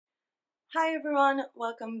Hi everyone,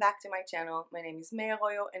 welcome back to my channel. My name is Maya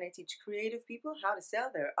Royo and I teach creative people how to sell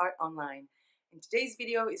their art online. And today's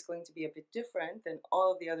video is going to be a bit different than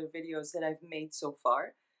all of the other videos that I've made so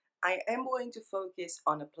far. I am going to focus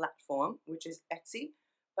on a platform, which is Etsy,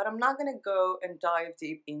 but I'm not going to go and dive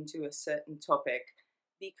deep into a certain topic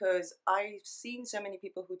because I've seen so many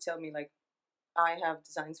people who tell me like, I have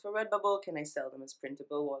designs for Redbubble, can I sell them as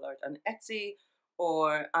printable wall art on Etsy?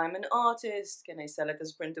 Or I'm an artist, can I sell it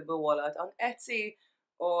as printable wall art on Etsy?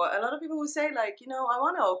 Or a lot of people who say like, I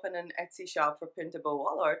want to open an Etsy shop for printable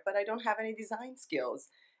wall art, but I don't have any design skills.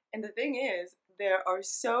 And the thing is, there are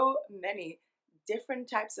so many different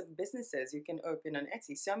types of businesses you can open on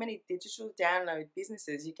Etsy, so many digital download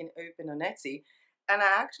businesses you can open on Etsy. And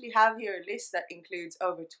I actually have here a list that includes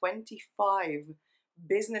over 25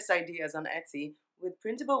 business ideas on Etsy, with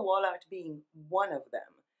printable wall art being one of them.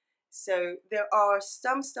 So there are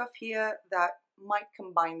some stuff here that might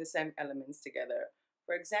combine the same elements together.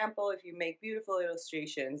 For example, if you make beautiful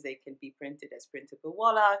illustrations, they can be printed as printable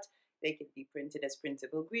wall art, they can be printed as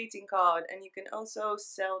printable greeting card, and you can also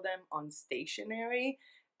sell them on stationery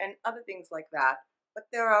and other things like that. But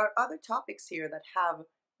there are other topics here that have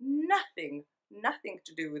nothing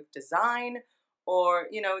to do with design or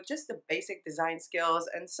just the basic design skills,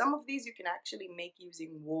 and some of these you can actually make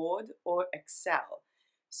using Word or Excel.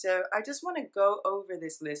 So I just want to go over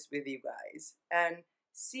this list with you guys and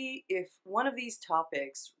see if one of these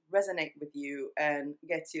topics resonate with you and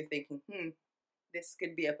gets you thinking, this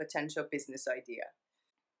could be a potential business idea.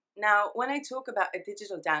 Now, when I talk about a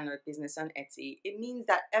digital download business on Etsy, it means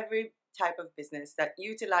that every type of business that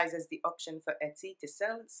utilizes the option for Etsy to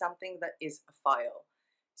sell something that is a file.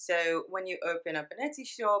 So when you open up an Etsy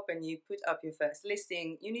shop and you put up your first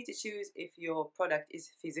listing, you need to choose if your product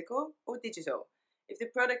is physical or digital. If the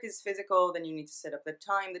product is physical, then you need to set up the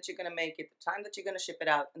time that you're going to make it, the time that you're going to ship it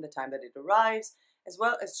out, and the time that it arrives, as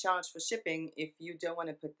well as charge for shipping if you don't want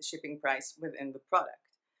to put the shipping price within the product.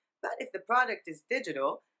 But if the product is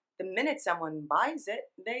digital, the minute someone buys it,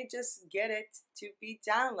 they just get it to be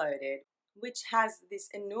downloaded, which has this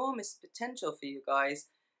enormous potential for you guys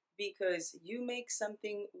because you make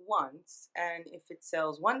something once, and if it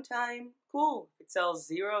sells one time, cool. If it sells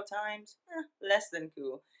 0 times, less than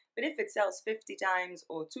cool. But if it sells 50 times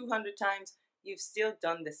or 200 times, you've still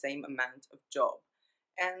done the same amount of job.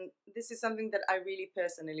 And this is something that I really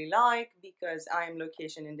personally like because I'm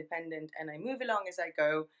location independent and I move along as I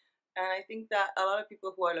go. And I think that a lot of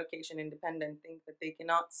people who are location independent think that they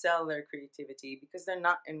cannot sell their creativity because they're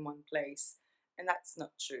not in one place. And that's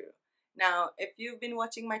not true. Now, if you've been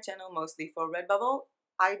watching my channel mostly for Redbubble,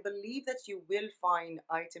 I believe that you will find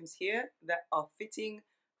items here that are fitting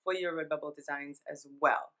for your Redbubble designs as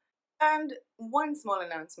well. And one small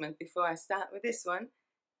announcement before I start with this one.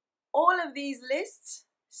 All of these lists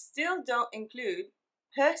still don't include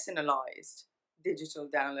personalized digital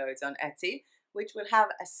downloads on Etsy, which will have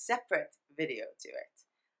a separate video to it.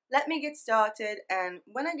 Let me get started, and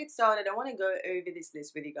when I get started, I want to go over this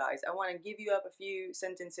list with you guys. I want to give you up a few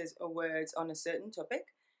sentences or words on a certain topic,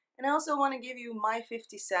 and I also want to give you my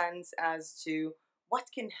 50 cents as to what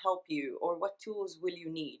can help you or what tools will you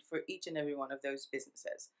need for each and every one of those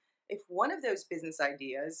businesses. If one of those business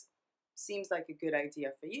ideas seems like a good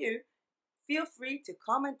idea for you, feel free to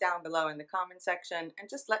comment down below in the comment section and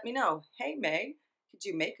just let me know, hey May, could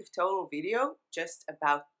you make a total video just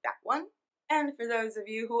about that one? And for those of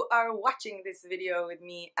you who are watching this video with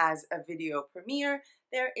me as a video premiere,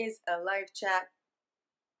 there is a live chat.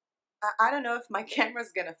 I don't know if my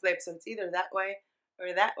camera's gonna flip, so it's either that way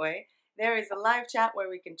or that way. There is a live chat where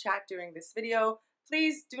we can chat during this video.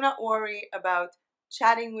 Please do not worry about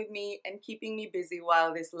chatting with me and keeping me busy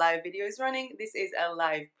while this live video is running. This is a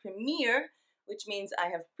live premiere, which means I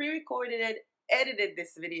have pre-recorded it, edited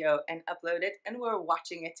this video, and uploaded it, and we're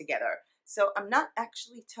watching it together. So I'm not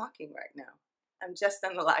actually talking right now. I'm just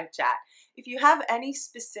on the live chat. If you have any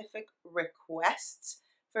specific requests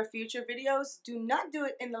for future videos, do not do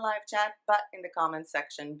it in the live chat, but in the comment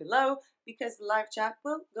section below, because the live chat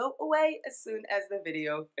will go away as soon as the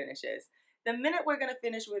video finishes. The minute we're going to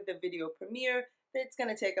finish with the video premiere, it's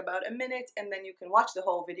going to take about a minute, and then you can watch the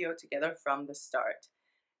whole video together from the start.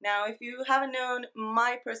 Now, if you haven't known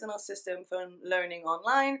my personal system for learning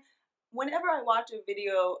online, whenever I watch a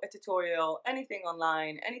video, a tutorial, anything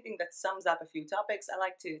online, anything that sums up a few topics, I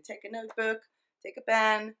like to take a notebook, take a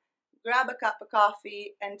pen, grab a cup of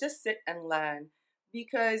coffee, and just sit and learn,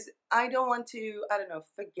 because I don't want to,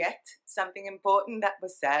 forget something important that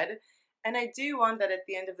was said. And I do want that at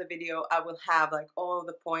the end of the video, I will have like all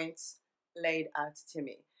the points laid out to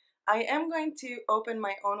me. I am going to open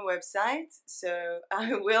my own website, so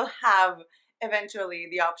I will have Eventually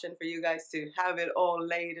the option for you guys to have it all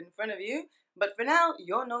laid in front of you, but for now,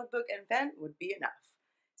 your notebook and pen would be enough.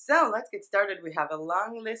 So let's get started. We have a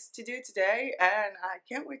long list to do today, and I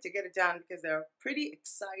can't wait to get it done because there are pretty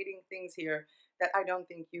exciting things here that I don't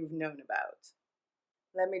think you've known about.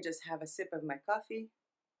 Let me just have a sip of my coffee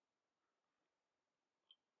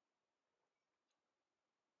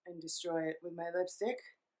and destroy it with my lipstick,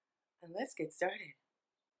 and let's get started.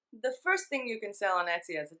 The first thing you can sell on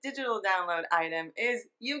Etsy as a digital download item is,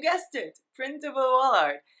 you guessed it, printable wall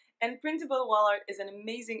art. And printable wall art is an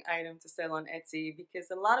amazing item to sell on Etsy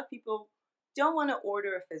because a lot of people don't want to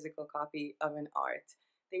order a physical copy of an art.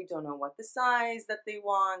 They don't know what the size that they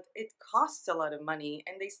want, it costs a lot of money,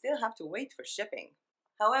 and they still have to wait for shipping.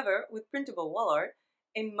 However, with printable wall art,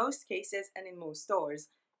 in most cases and in most stores,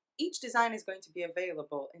 each design is going to be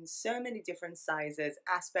available in so many different sizes,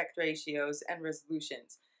 aspect ratios, and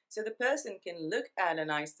resolutions. So the person can look at a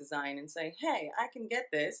nice design and say, hey, I can get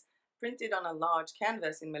this printed on a large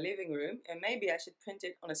canvas in my living room, and maybe I should print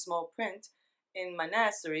it on a small print in my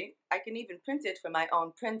nursery. I can even print it from my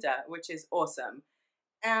own printer, which is awesome.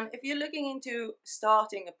 And if you're looking into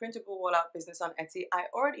starting a printable wall art business on Etsy, I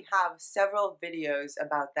already have several videos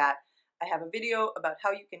about that. I have a video about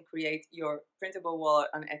how you can create your printable wall art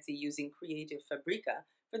on Etsy using Creative Fabrica,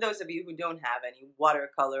 for those of you who don't have any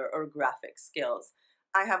watercolor or graphic skills.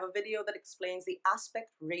 I have a video that explains the aspect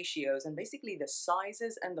ratios and basically the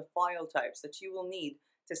sizes and the file types that you will need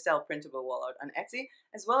to sell printable wall art on Etsy,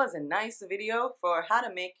 as well as a nice video for how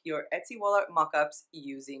to make your Etsy wall art mockups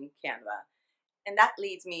using Canva. And that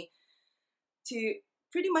leads me to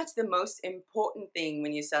pretty much the most important thing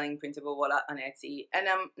when you're selling printable wall art on Etsy. And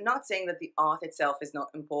I'm not saying that the art itself is not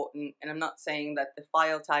important, and I'm not saying that the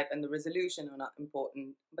file type and the resolution are not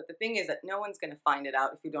important, but the thing is that no one's going to find it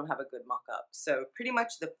out if you don't have a good mockup. So pretty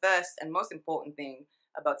much the first and most important thing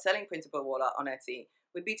about selling printable wall art on Etsy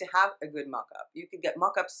would be to have a good mockup. You could get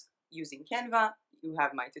mockups using Canva, you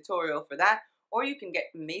have my tutorial for that, or you can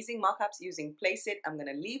get amazing mockups using Placeit. I'm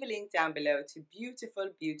going to leave a link down below to beautiful,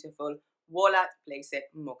 beautiful wall art Placeit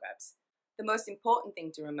mockups. The most important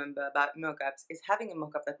thing to remember about mockups is having a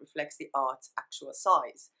mockup that reflects the art's actual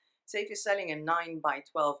size. So if you're selling a 9 by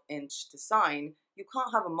 12 inch design, you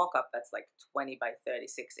can't have a mockup that's like 20 by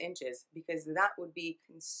 36 inches because that would be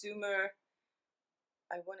consumer,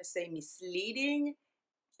 I want to say, misleading.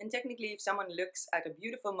 And technically, if someone looks at a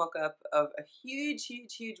beautiful mock-up of a huge,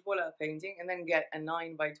 huge, huge wall art painting and then get a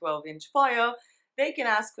 9 by 12 inch file, they can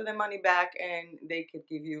ask for their money back and they could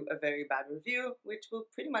give you a very bad review, which will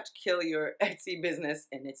pretty much kill your Etsy business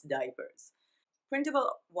in its diapers. Printable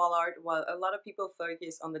wall art, while a lot of people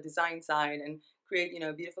focus on the design side and create,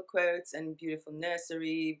 beautiful quotes and beautiful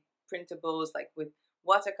nursery printables like with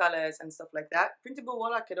watercolors and stuff like that, printable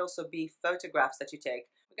wall art could also be photographs that you take.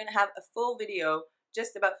 We're going to have a full video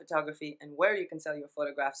just about photography and where you can sell your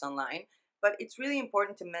photographs online. But it's really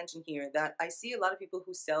important to mention here that I see a lot of people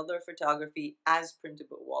who sell their photography as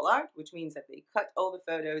printable wall art, which means that they cut all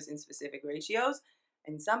the photos in specific ratios,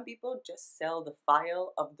 and some people just sell the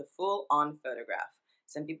file of the full-on photograph.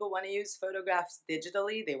 Some people want to use photographs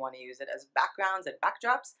digitally, they want to use it as backgrounds and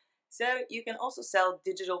backdrops, so you can also sell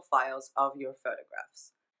digital files of your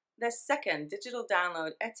photographs. The second digital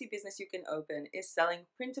download Etsy business you can open is selling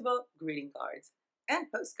printable greeting cards. And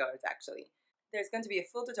postcards, actually. There's going to be a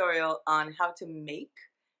full tutorial on how to make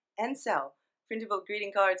and sell printable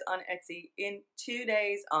greeting cards on Etsy in 2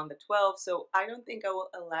 days on the 12th, so I don't think I will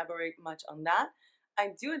elaborate much on that.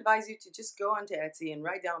 I do advise you to just go onto Etsy and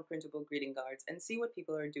write down printable greeting cards and see what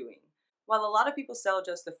people are doing. While a lot of people sell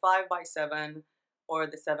just the 5 by 7 or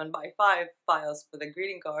the 7 by 5 files for the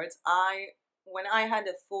greeting cards, when I had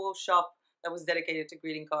a full shop that was dedicated to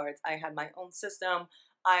greeting cards, I had my own system.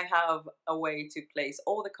 I have a way to place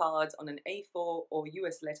all the cards on an A4 or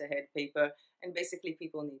US letterhead paper, and basically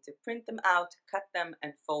people need to print them out, cut them,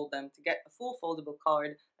 and fold them to get a full foldable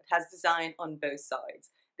card that has design on both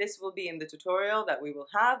sides. This will be in the tutorial that we will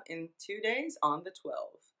have in 2 days on the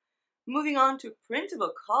 12th. Moving on to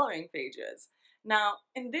printable coloring pages. Now,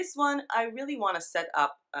 in this one, I really want to set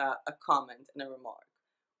up a comment and a remark.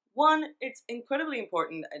 One, it's incredibly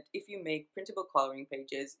important that if you make printable coloring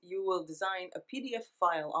pages, you will design a PDF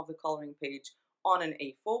file of the coloring page on an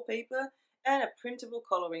A4 paper and a printable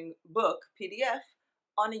coloring book PDF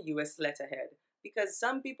on a US letterhead. Because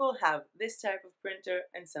some people have this type of printer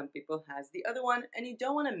and some people has the other one, and you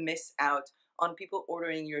don't want to miss out on people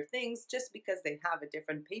ordering your things just because they have a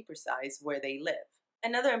different paper size where they live.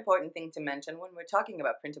 Another important thing to mention when we're talking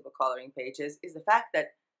about printable coloring pages is the fact that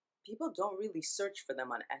people don't really search for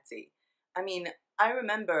them on Etsy. I mean, I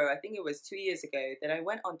remember, I think it was 2 years ago, that I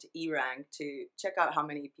went onto eRank to check out how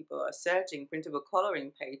many people are searching printable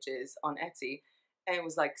coloring pages on Etsy, and it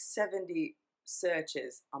was like 70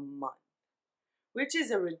 searches a month, which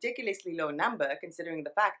is a ridiculously low number considering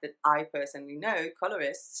the fact that I personally know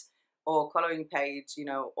colorists or coloring page,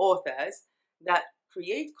 authors that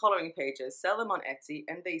create coloring pages, sell them on Etsy,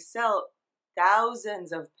 and they sell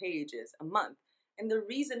thousands of pages a month. And the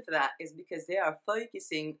reason for that is because they are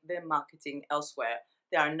focusing their marketing elsewhere.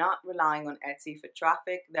 They are not relying on Etsy for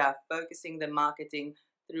traffic. They are focusing their marketing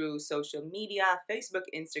through social media, Facebook,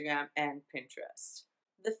 Instagram, and Pinterest.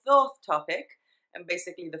 The fourth topic, and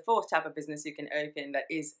basically the fourth type of business you can open that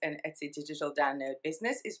is an Etsy digital download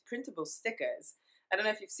business, is printable stickers. I don't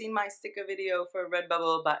know if you've seen my sticker video for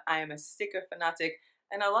Redbubble, but I am a sticker fanatic,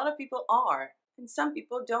 and a lot of people are. And some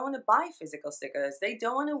people don't want to buy physical stickers. They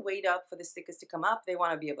don't want to wait up for the stickers to come up. They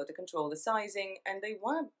want to be able to control the sizing, and they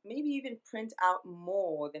want to maybe even print out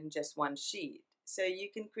more than just one sheet. So you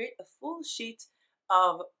can create a full sheet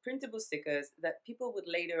of printable stickers that people would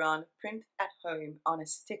later on print at home on a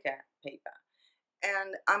sticker paper.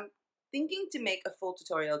 And I'm thinking to make a full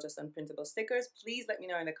tutorial just on printable stickers. Please let me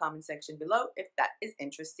know in the comment section below if that is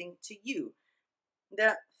interesting to you.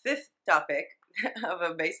 The fifth topic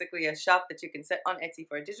of basically a shop that you can set on Etsy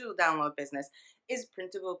for a digital download business is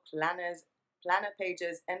printable planners, planner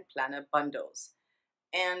pages, and planner bundles.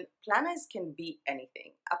 And planners can be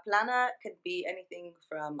anything. A planner could be anything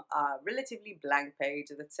from a relatively blank page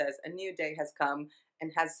that says a new day has come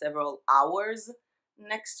and has several hours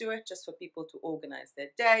next to it just for people to organize their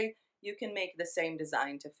day. You can make the same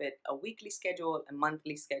design to fit a weekly schedule, a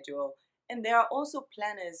monthly schedule. And there are also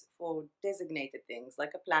planners for designated things,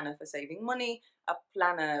 like a planner for saving money, a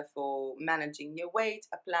planner for managing your weight,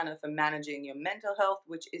 a planner for managing your mental health,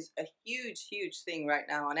 which is a huge, huge thing right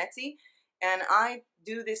now on Etsy. And I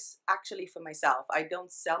do this actually for myself. I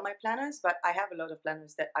don't sell my planners, but I have a lot of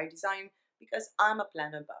planners that I design because I'm a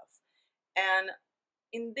planner buff. And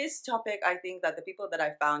in this topic, I think that the people that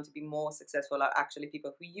I found to be more successful are actually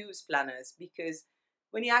people who use planners, because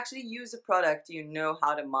when you actually use a product, you know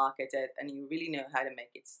how to market it and you really know how to make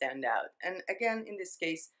it stand out. And again, in this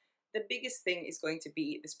case, the biggest thing is going to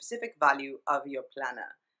be the specific value of your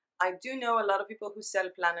planner. I do know a lot of people who sell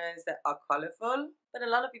planners that are colorful, but a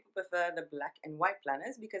lot of people prefer the black and white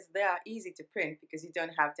planners because they are easy to print because you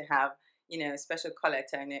don't have to have, a special color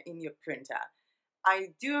toner in your printer. I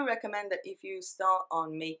do recommend that if you start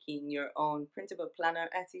on making your own printable planner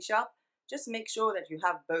Etsy shop, just make sure that you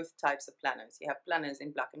have both types of planners. You have planners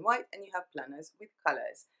in black and white and you have planners with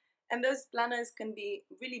colors. And those planners can be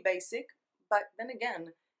really basic, but then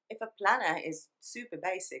again, if a planner is super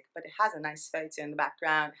basic, but it has a nice photo in the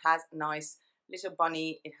background, has a nice little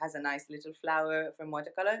bunny, it has a nice little flower from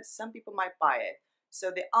watercolor, some people might buy it.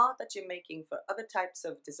 So the art that you're making for other types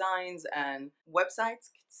of designs and websites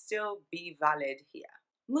can still be valid here.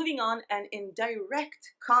 Moving on, and in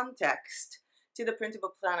direct context to the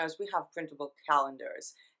printable planners, we have printable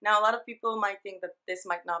calendars. Now, a lot of people might think that this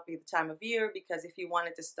might not be the time of year, because if you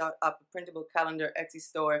wanted to start up a printable calendar Etsy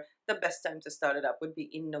store, the best time to start it up would be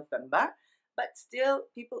in November. But still,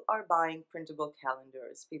 people are buying printable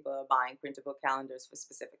calendars. People are buying printable calendars for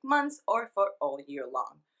specific months or for all year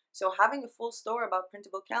long. So having a full store about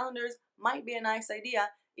printable calendars might be a nice idea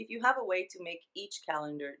if you have a way to make each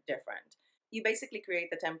calendar different. You basically create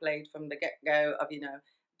the template from the get-go of,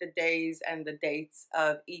 the days and the dates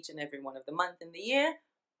of each and every one of the month in the year,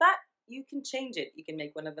 but you can change it. You can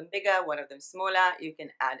make one of them bigger, one of them smaller. You can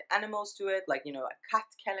add animals to it, like, a cat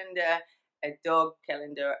calendar, a dog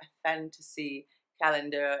calendar, a fantasy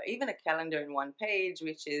calendar, even a calendar in one page,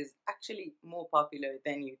 which is actually more popular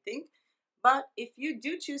than you think. But if you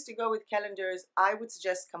do choose to go with calendars, I would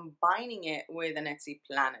suggest combining it with an Etsy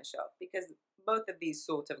planner shop, because both of these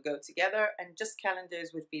sort of go together, and just calendars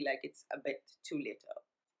would feel like it's a bit too little.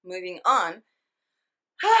 Moving on,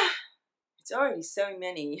 it's already so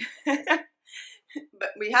many, but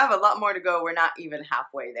we have a lot more to go. We're not even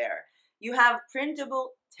halfway there. You have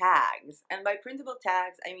printable tags, and by printable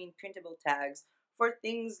tags, I mean printable tags for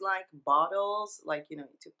things like bottles, like,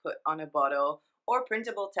 to put on a bottle, or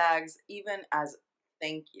printable tags even as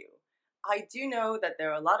thank you. I do know that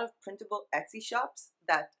there are a lot of printable Etsy shops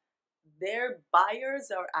that their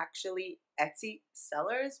buyers are actually Etsy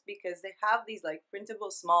sellers, because they have these like printable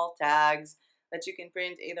small tags that you can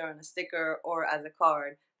print either on a sticker or as a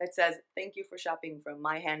card that says, "Thank you for shopping from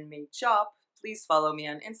my handmade shop. Please follow me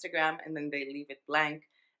on Instagram," and then they leave it blank.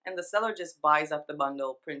 And the seller just buys up the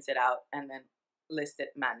bundle, prints it out, and then lists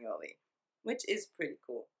it manually, which is pretty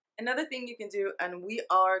cool. Another thing you can do, and we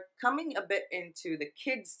are coming a bit into the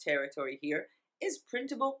kids territory here, is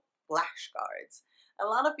printable flashcards. A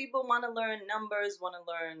lot of people want to learn numbers, want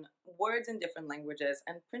to learn words in different languages,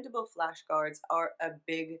 and printable flashcards are a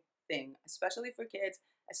big thing, especially for kids,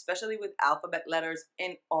 especially with alphabet letters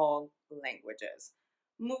in all languages.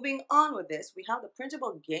 Moving on with this, we have the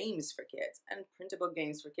printable games for kids. And printable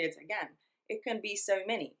games for kids, again, it can be so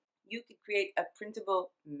many. You could create a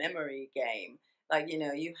printable memory game. Like,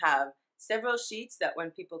 you have several sheets that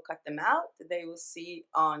when people cut them out, they will see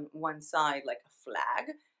on one side like a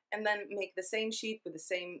flag, and then make the same sheet with the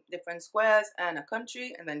same different squares and a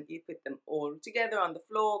country, and then you put them all together on the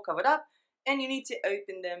floor, covered up, and you need to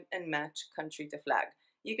open them and match country to flag.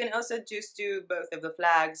 You can also just do both of the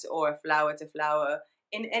flags or flower to flower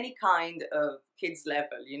in any kind of kids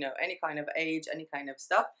level, any kind of age, any kind of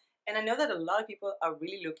stuff. And I know that a lot of people are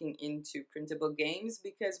really looking into printable games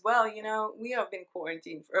because, well, we have been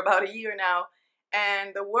quarantined for about a year now,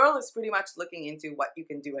 and the world is pretty much looking into what you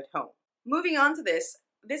can do at home. Moving on to this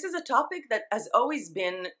is a topic that has always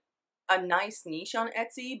been a nice niche on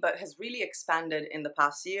Etsy, but has really expanded in the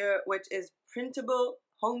past year, which is printable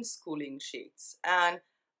homeschooling sheets. And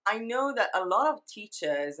I know that a lot of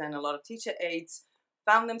teachers and a lot of teacher aides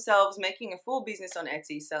found themselves making a full business on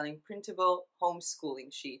Etsy selling printable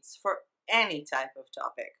homeschooling sheets for any type of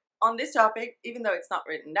topic. On this topic, even though it's not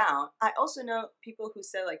written down, I also know people who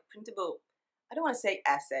sell like printable, I don't want to say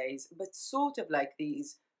essays, but sort of like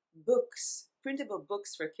these books, printable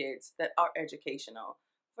books for kids that are educational.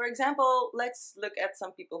 For example, let's look at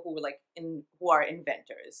some people who are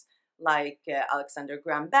inventors, like Alexander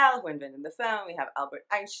Graham Bell, who invented the phone. We have Albert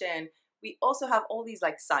Einstein. We also have all these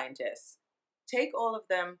like scientists. Take all of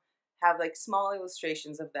them, have like small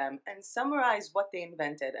illustrations of them, and summarize what they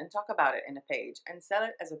invented and talk about it in a page and sell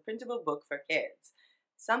it as a printable book for kids.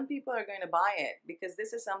 Some people are going to buy it because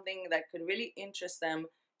this is something that could really interest them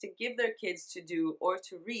to give their kids to do or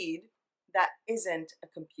to read that isn't a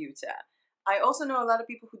computer. I also know a lot of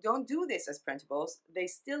people who don't do this as printables. They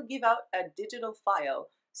still give out a digital file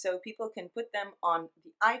so people can put them on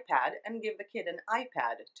the iPad and give the kid an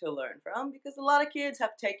iPad to learn from, because a lot of kids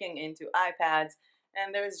have taken into iPads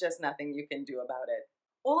and there's just nothing you can do about it.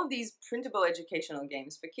 All of these printable educational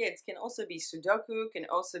games for kids can also be Sudoku, can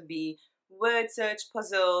also be word search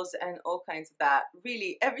puzzles, and all kinds of that.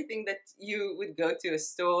 Really, everything that you would go to a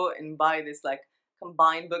store and buy this like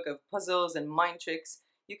combined book of puzzles and mind tricks,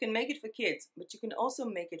 you can make it for kids, but you can also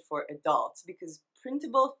make it for adults, because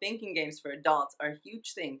printable thinking games for adults are a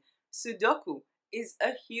huge thing. Sudoku is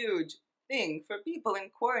a huge thing for people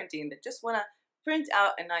in quarantine that just want to print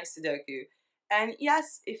out a nice Sudoku. And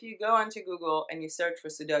yes, if you go onto Google and you search for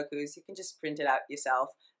Sudokus, you can just print it out yourself,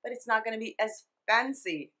 but it's not going to be as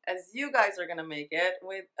fancy as you guys are going to make it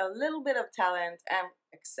with a little bit of talent and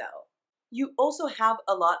Excel. You also have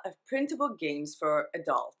a lot of printable games for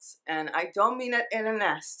adults, and I don't mean it in a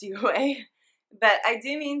nasty way, but I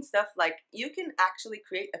do mean stuff like you can actually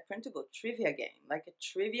create a printable trivia game, like a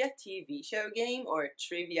trivia TV show game or a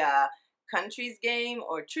trivia countries game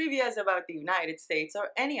or trivias about the United States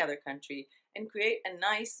or any other country, and create a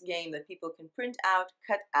nice game that people can print out,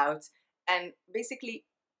 cut out, and basically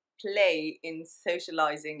play in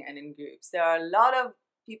socializing and in groups. There are a lot of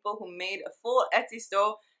people who made a full Etsy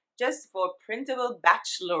store just for printable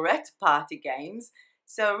bachelorette party games.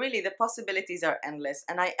 So really the possibilities are endless,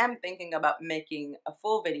 and I am thinking about making a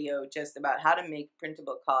full video just about how to make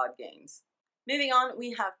printable card games. Moving on,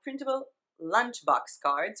 we have printable lunchbox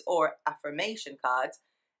cards or affirmation cards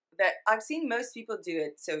that I've seen most people do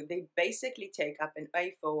it. So they basically take up an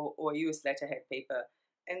A4 or US letterhead paper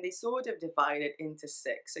and they sort of divide it into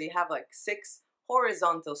 6. So you have like 6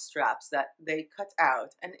 horizontal straps that they cut out,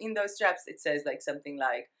 and in those straps it says like something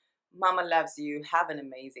like, "Mama loves you, have an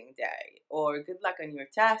amazing day," or "Good luck on your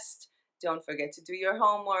test, don't forget to do your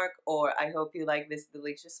homework," or "I hope you like this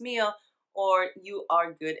delicious meal," or "You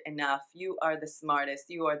are good enough, you are the smartest,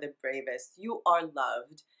 you are the bravest, you are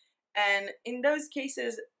loved." And in those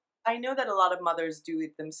cases, I know that a lot of mothers do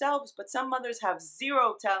it themselves, but some mothers have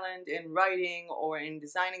zero talent in writing or in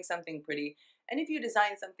designing something pretty. And if you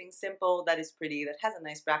design something simple that is pretty, that has a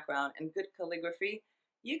nice background and good calligraphy,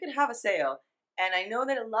 you could have a sale. And I know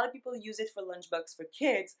that a lot of people use it for lunchbox for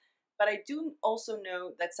kids, but I do also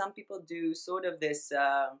know that some people do sort of this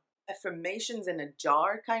affirmations in a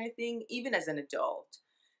jar kind of thing, even as an adult.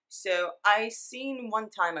 So I seen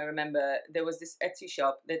one time, I remember, there was this Etsy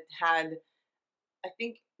shop that had, I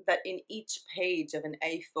think that in each page of an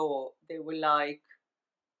A4, there were like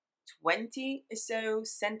 20 or so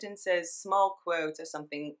sentences, small quotes or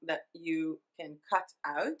something that you can cut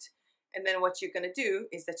out. And then what you're going to do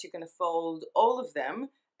is that you're going to fold all of them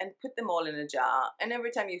and put them all in a jar. And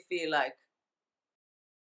every time you feel like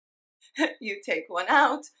you take one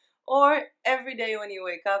out, Or every day when you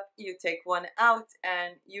wake up, you take one out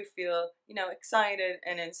and you feel, excited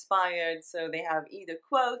and inspired. So they have either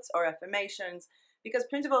quotes or affirmations, because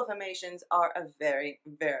printable affirmations are a very,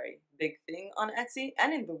 very big thing on Etsy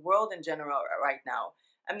and in the world in general right now.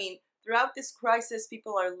 I mean, throughout this crisis,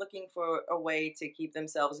 people are looking for a way to keep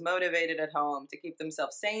themselves motivated at home, to keep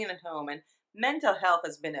themselves sane at home. And mental health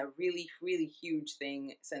has been a really, really huge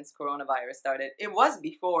thing since coronavirus started. It was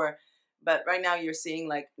before, but right now you're seeing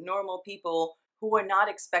like normal people who were not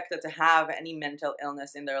expected to have any mental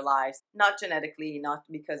illness in their lives, not genetically, not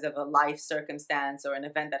because of a life circumstance or an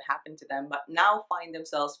event that happened to them, but now find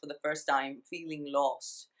themselves for the first time feeling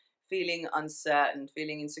lost, feeling uncertain,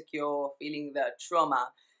 feeling insecure, feeling the trauma.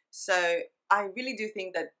 So I really do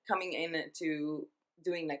think that coming in to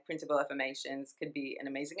doing like printable affirmations could be an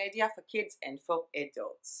amazing idea for kids and for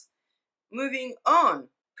adults. Moving on,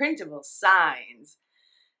 printable signs.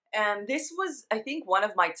 And this was, I think, one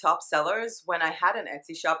of my top sellers when I had an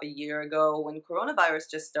Etsy shop a year ago. When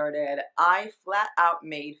coronavirus just started, I flat out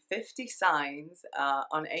made 50 signs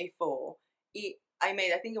on A4. I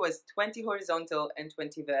made, I think it was 20 horizontal and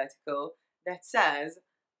 20 vertical, that says,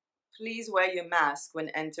 please wear your mask when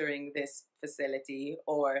entering this facility,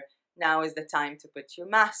 or now is the time to put your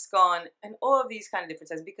mask on, and all of these kind of different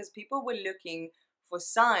signs, because people were looking for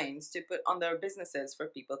signs to put on their businesses for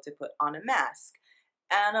people to put on a mask.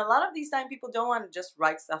 And a lot of these time people don't want to just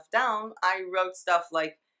write stuff down. I wrote stuff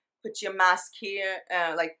like, put your mask here,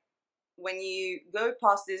 like when you go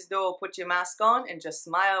past this door, put your mask on and just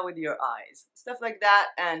smile with your eyes. Stuff like that.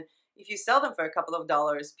 And if you sell them for a couple of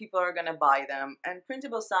dollars, people are going to buy them. And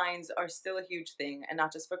printable signs are still a huge thing, and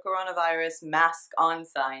not just for coronavirus, mask on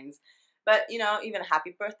signs, but even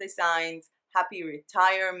happy birthday signs, happy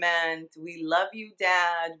retirement, we love you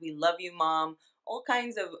dad, we love you mom, all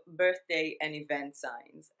kinds of birthday and event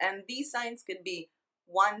signs. And these signs could be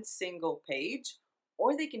one single page,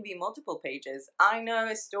 or they can be multiple pages. I know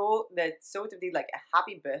a store that sort of did like a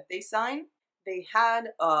happy birthday sign. They had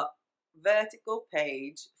a vertical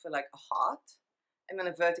page for like a heart, and then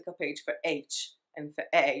a vertical page for H and for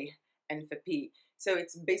A and for P. So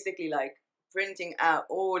it's basically like printing out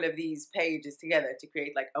all of these pages together to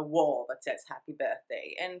create like a wall that says happy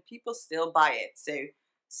birthday, and people still buy it. So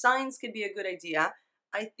signs could be a good idea.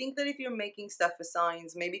 I think that if you're making stuff for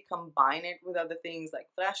signs, maybe combine it with other things like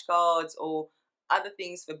flashcards or other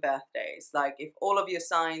things for birthdays. Like if all of your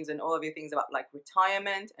signs and all of your things about like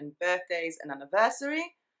retirement and birthdays and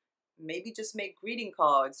anniversary, maybe just make greeting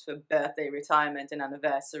cards for birthday, retirement, and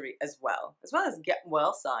anniversary as well as get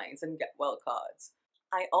well signs and get well cards.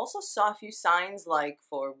 I also saw a few signs like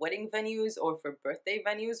for wedding venues or for birthday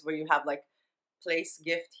venues where you have like place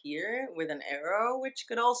gift here with an arrow, which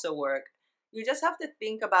could also work. You just have to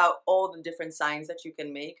think about all the different signs that you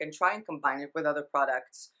can make and try and combine it with other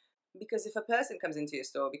products. Because if a person comes into your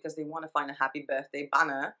store because they want to find a happy birthday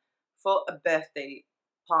banner for a birthday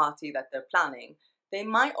party that they're planning, they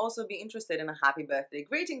might also be interested in a happy birthday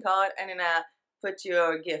greeting card and in a put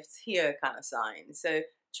your gifts here kind of sign. So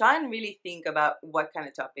try and really think about what kind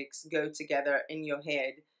of topics go together in your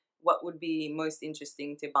head. What would be most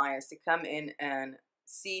interesting to buyers to come in and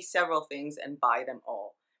see several things and buy them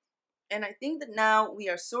all. And I think that now we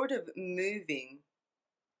are sort of moving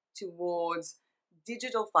towards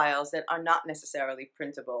digital files that are not necessarily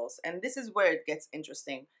printables. And this is where it gets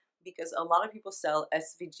interesting, because a lot of people sell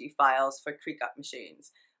SVG files for Cricut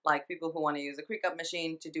machines. Like people who want to use a Cricut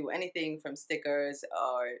machine to do anything from stickers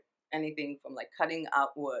or anything from like cutting out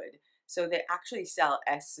wood. So they actually sell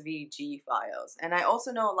SVG files. And I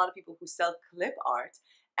also know a lot of people who sell clip art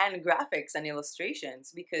and graphics and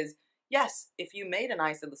illustrations, because yes, if you made a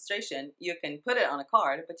nice illustration, you can put it on a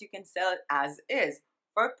card, but you can sell it as is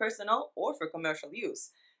for personal or for commercial use.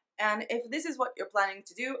 And if this is what you're planning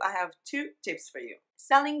to do, I have 2 tips for you.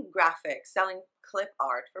 Selling graphics, selling clip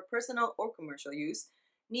art for personal or commercial use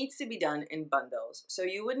needs to be done in bundles. So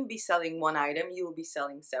you wouldn't be selling one item, you will be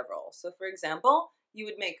selling several. So for example, you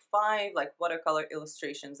would make 5 like watercolor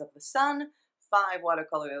illustrations of the sun, 5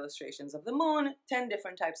 watercolor illustrations of the moon, 10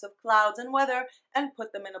 different types of clouds and weather, and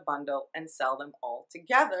put them in a bundle and sell them all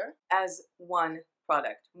together as one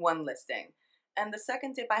product, one listing. And the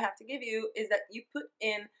second tip I have to give you is that you put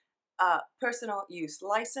in a personal use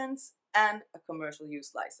license and a commercial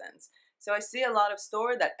use license. So I see a lot of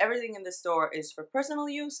store that everything in the store is for personal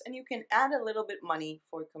use, and you can add a little bit money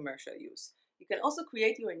for commercial use. You can also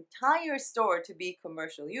create your entire store to be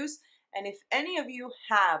commercial use. And if any of you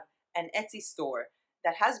have an Etsy store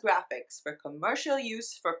that has graphics for commercial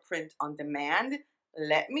use for print on demand,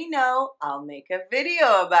 let me know. I'll make a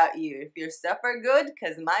video about you if your stuff are good,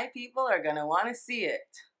 because my people are gonna want to see it.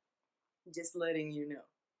 Just letting you know.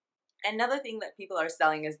 Another thing that people are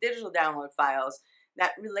selling as digital download files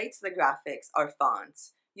that relates to the graphics are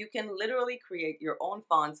fonts. You can literally create your own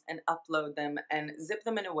fonts and upload them and zip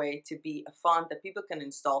them in a way to be a font that people can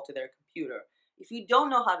install to their computer. If you don't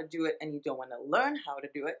know how to do it and you don't want to learn how to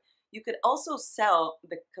do it, you could also sell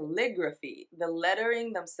the calligraphy, the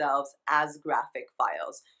lettering themselves, as graphic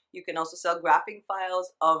files. You can also sell graphic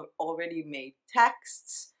files of already made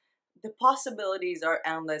texts. The possibilities are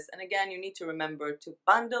endless, and again, you need to remember to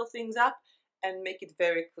bundle things up and make it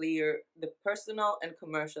very clear the personal and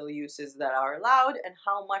commercial uses that are allowed and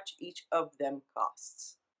how much each of them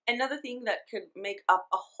costs. Another thing that could make up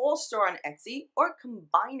a whole store on Etsy or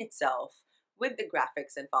combine itself with the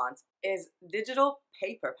graphics and fonts is digital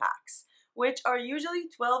paper packs, which are usually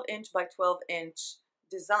 12-inch by 12-inch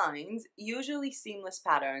designs, usually seamless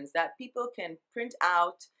patterns that people can print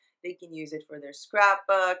out. They can use it for their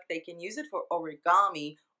scrapbook, they can use it for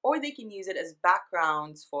origami, or they can use it as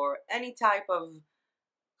backgrounds for any type of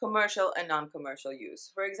commercial and non-commercial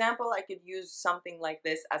use. For example, I could use something like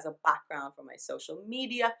this as a background for my social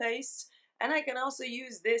media posts, and I can also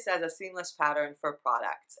use this as a seamless pattern for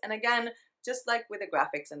products. And again, just like with the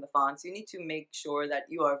graphics and the fonts, you need to make sure that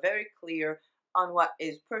you are very clear on what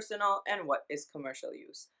is personal and what is commercial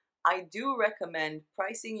use. I do recommend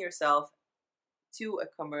pricing yourself to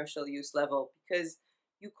a commercial use level because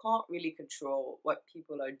you can't really control what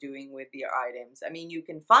people are doing with your items. I mean, you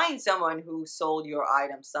can find someone who sold your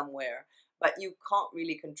item somewhere, but you can't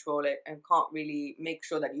really control it and can't really make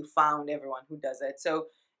sure that you found everyone who does it. So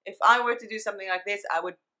if I were to do something like this, I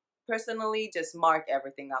would personally just mark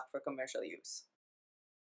everything up for commercial use.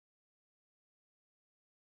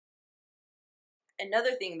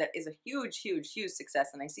 Another thing that is a huge success,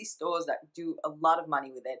 and I see stores that do a lot of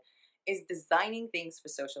money with it, is designing things for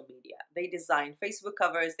social media. They design Facebook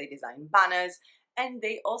covers, they design banners, and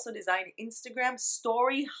they also design Instagram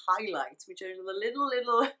story highlights, which are the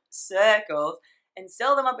little circles, and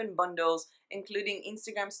sell them up in bundles, including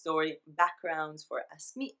Instagram story backgrounds for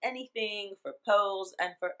Ask Me Anything, for polls,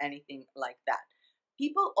 and for anything like that.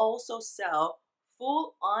 People also sell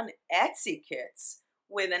full-on Etsy kits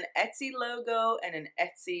with an Etsy logo and an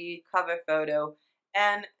Etsy cover photo,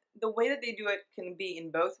 and the way that they do it can be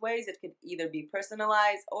in both ways. It could either be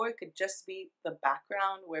personalized or it could just be the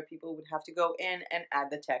background where people would have to go in and add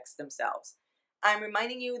the text themselves. I'm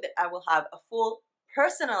reminding you that I will have a full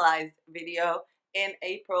personalized video in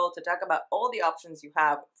April to talk about all the options you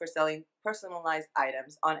have for selling personalized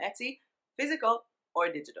items on Etsy, physical or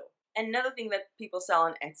digital. Another thing that people sell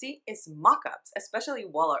on Etsy is mockups, especially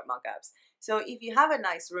wall art mockups. So if you have a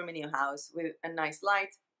nice room in your house with a nice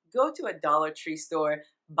light, go to a Dollar Tree store,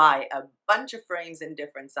 buy a bunch of frames in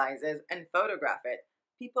different sizes, and photograph it.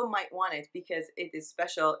 People might want it because it is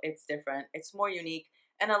special, it's different, it's more unique,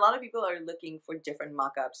 and a lot of people are looking for different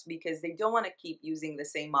mockups because they don't want to keep using the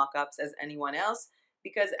same mockups as anyone else.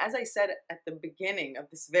 Because as I said at the beginning of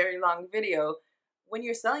this very long video, when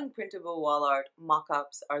you're selling printable wall art,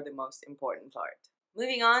 mockups are the most important part.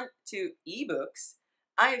 Moving on to ebooks.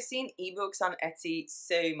 I have seen ebooks on Etsy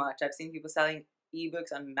so much. I've seen people selling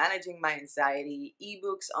ebooks on managing my anxiety,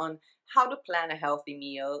 ebooks on how to plan a healthy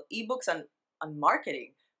meal, ebooks on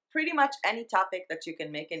marketing. Pretty much any topic that you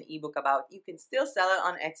can make an ebook about, you can still sell it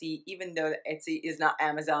on Etsy, even though Etsy is not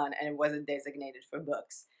Amazon and it wasn't designated for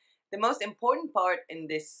books. The most important part in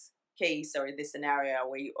this case or in this scenario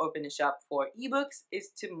where you open a shop for ebooks is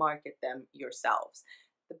to market them yourselves.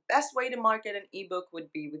 The best way to market an ebook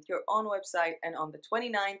would be with your own website, and on the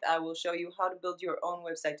 29th I will show you how to build your own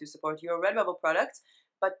website to support your Redbubble products,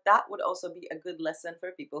 but that would also be a good lesson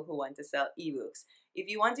for people who want to sell ebooks. If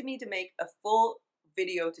you wanted me to make a full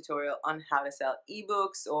video tutorial on how to sell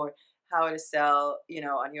ebooks or how to sell,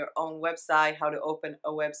 on your own website, how to open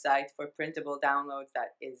a website for printable downloads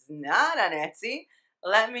that is not on Etsy,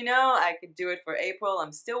 let me know. I could do it for April.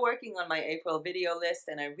 I'm still working on my April video list,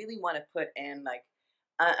 and I really want to put in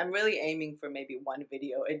I'm really aiming for maybe one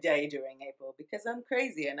video a day during April because I'm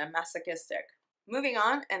crazy and I'm masochistic. Moving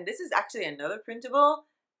on, and this is actually another printable.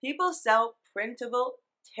 People sell printable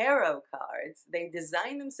tarot cards. They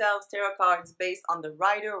design themselves tarot cards based on the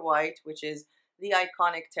Rider-Waite, which is the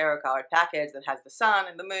iconic tarot card package that has the sun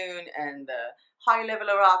and the moon and the high level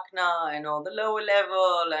arachna and all the lower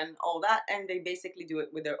level and all that, and they basically do it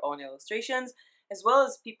with their own illustrations, as well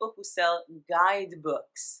as people who sell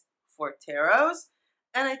guidebooks for tarots.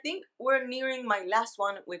 And I think we're nearing my last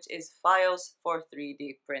one, which is files for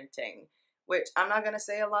 3D printing, which I'm not going to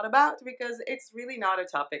say a lot about because it's really not a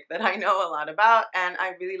topic that I know a lot about, and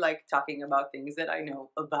I really like talking about things that I know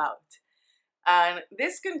about. And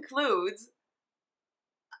this concludes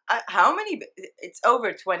how many, it's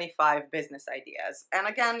over 25 business ideas. And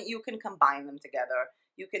again, you can combine them together.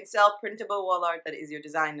 You can sell printable wall art that is your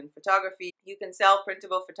design and photography. You can sell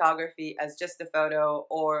printable photography as just a photo,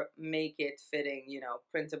 or make it fitting, you know,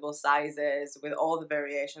 printable sizes with all the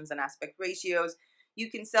variations and aspect ratios. You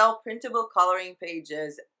can sell printable coloring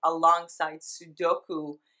pages alongside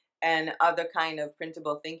Sudoku and other kind of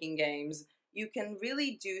printable thinking games. You can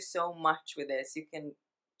really do so much with this. You can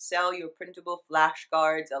sell your printable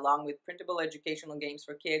flashcards along with printable educational games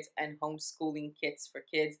for kids and homeschooling kits for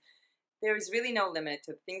kids. There is really no limit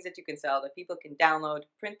to the things that you can sell that people can download,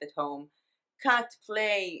 print at home, cut,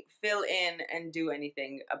 play, fill in, and do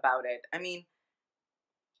anything about it. I mean,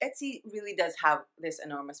 Etsy really does have this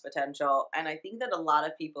enormous potential, and I think that a lot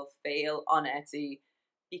of people fail on Etsy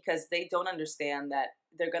because they don't understand that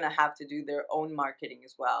they're going to have to do their own marketing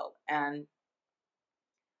as well. And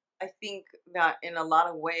I think that in a lot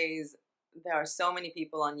of ways, there are so many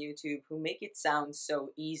people on YouTube who make it sound so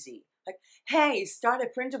easy. Like, hey, start a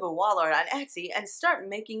printable wall art on Etsy and start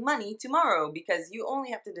making money tomorrow because you only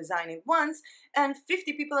have to design it once and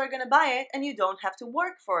 50 people are going to buy it and you don't have to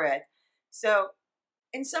work for it. So,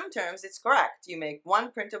 in some terms, it's correct. You make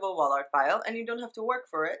one printable wall art file and you don't have to work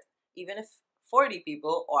for it, even if 40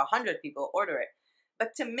 people or 100 people order it.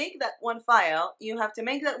 But to make that one file, you have to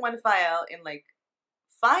make that one file in like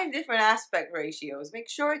 5 different aspect ratios. Make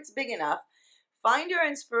sure it's big enough. Find your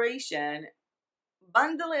inspiration.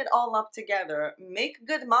 Bundle it all up together. Make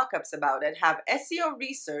good mockups about it. Have SEO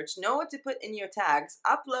research. Know what to put in your tags.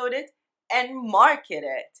 Upload it and market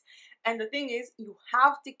it. And the thing is, you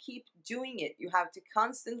have to keep doing it. You have to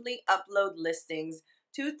constantly upload listings,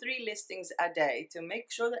 2-3 listings a day, to make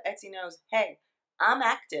sure that Etsy knows, hey, I'm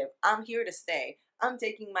active. I'm here to stay. I'm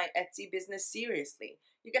taking my Etsy business seriously.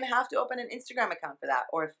 You're going to have to open an Instagram account for that,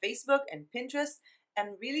 or Facebook and Pinterest,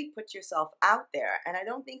 and really put yourself out there. And I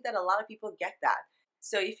don't think that a lot of people get that.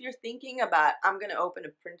 So if you're thinking about, I'm going to open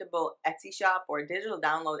a printable Etsy shop or a digital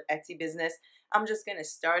download Etsy business, I'm just going to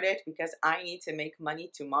start it because I need to make money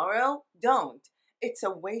tomorrow, don't. It's a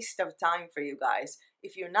waste of time for you guys.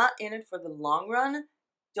 If you're not in it for the long run,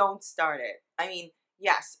 don't start it. I mean,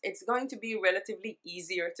 yes, it's going to be relatively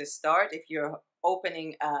easier to start if you're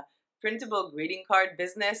opening a printable greeting card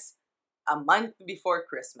business a month before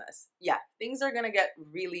Christmas. Yeah, things are gonna get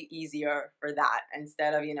really easier for that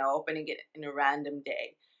instead of, you know, opening it in a random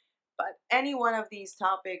day. But any one of these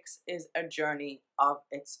topics is a journey of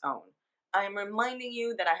its own. I am reminding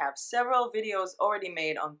you that I have several videos already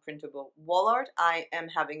made on printable wall art. I am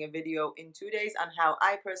having a video in 2 days on how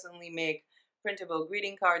I personally make printable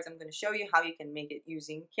greeting cards. I'm going to show you how you can make it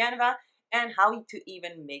using Canva and how to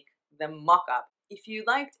even make them mock up. If you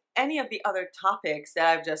liked any of the other topics that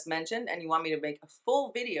I've just mentioned and you want me to make a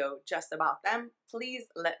full video just about them, please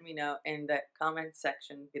let me know in the comment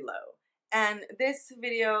section below. And this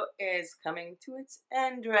video is coming to its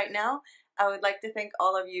end right now. I would like to thank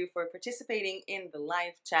all of you for participating in the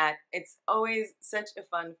live chat. It's always such a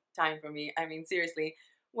fun time for me. I mean, seriously,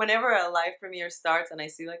 whenever a live premiere starts and I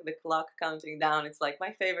see like the clock counting down, it's like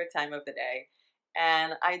my favorite time of the day.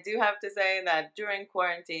 And I do have to say that during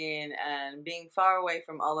quarantine and being far away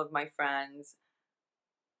from all of my friends,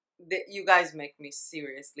 that you guys make me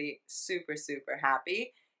seriously super, super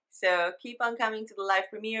happy. So keep on coming to the live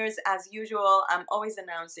premieres. As usual, I'm always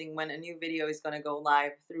announcing when a new video is going to go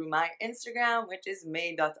live through my Instagram, which is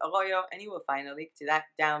may.arroyo, and you will find a link to that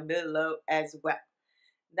down below as well.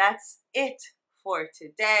 That's it for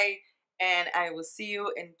today, and I will see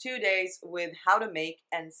you in 2 days with how to make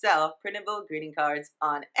and sell printable greeting cards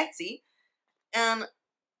on Etsy. And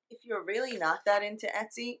if you're really not that into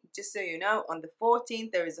Etsy, just so you know, on the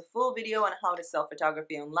 14th, there is a full video on how to sell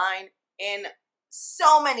photography online in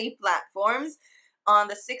so many platforms. On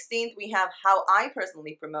the 16th, we have how I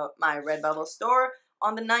personally promote my Redbubble store.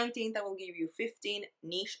 On the 19th, I will give you 15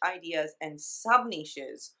 niche ideas and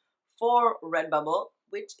sub-niches for Redbubble,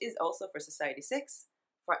 which is also for Society 6,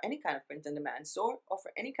 for any kind of print-on-demand store, or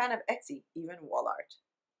for any kind of Etsy, even wall art.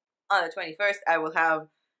 On the 21st, I will have,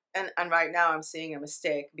 and right now I'm seeing a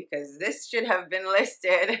mistake because this should have been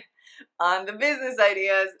listed on the business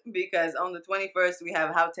ideas, because on the 21st, we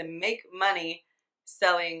have how to make money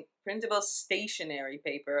selling printable stationery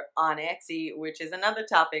paper on Etsy, which is another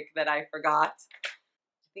topic that I forgot.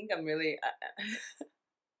 I think I'm really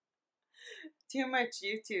too much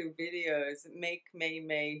YouTube videos. Make,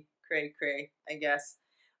 may, cray, I guess.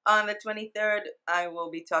 On the 23rd, I will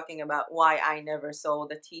be talking about why I never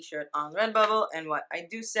sold a t-shirt on Redbubble and what I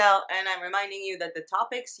do sell. And I'm reminding you that the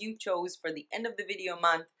topics you chose for the end of the video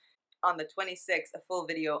month, on the 26th, a full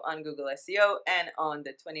video on Google SEO, and on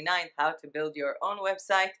the 29th, how to build your own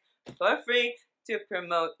website for free. to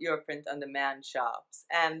promote your print-on-demand shops.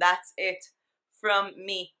 And that's it from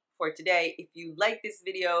me for today. If you like this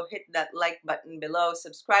video, hit that like button below,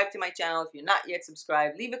 subscribe to my channel if you're not yet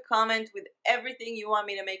subscribed, leave a comment with everything you want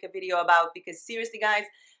me to make a video about, because seriously guys,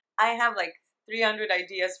 I have like 300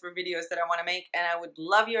 ideas for videos that I want to make, and I would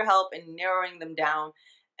love your help in narrowing them down.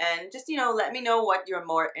 And just, let me know what you're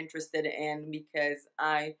more interested in, because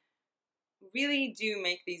I really do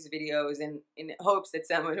make these videos in hopes that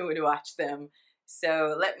someone would watch them.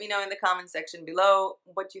 So let me know in the comment section below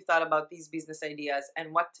what you thought about these business ideas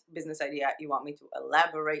and what business idea you want me to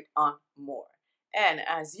elaborate on more. And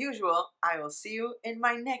as usual, I will see you in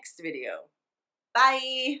my next video.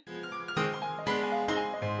 Bye!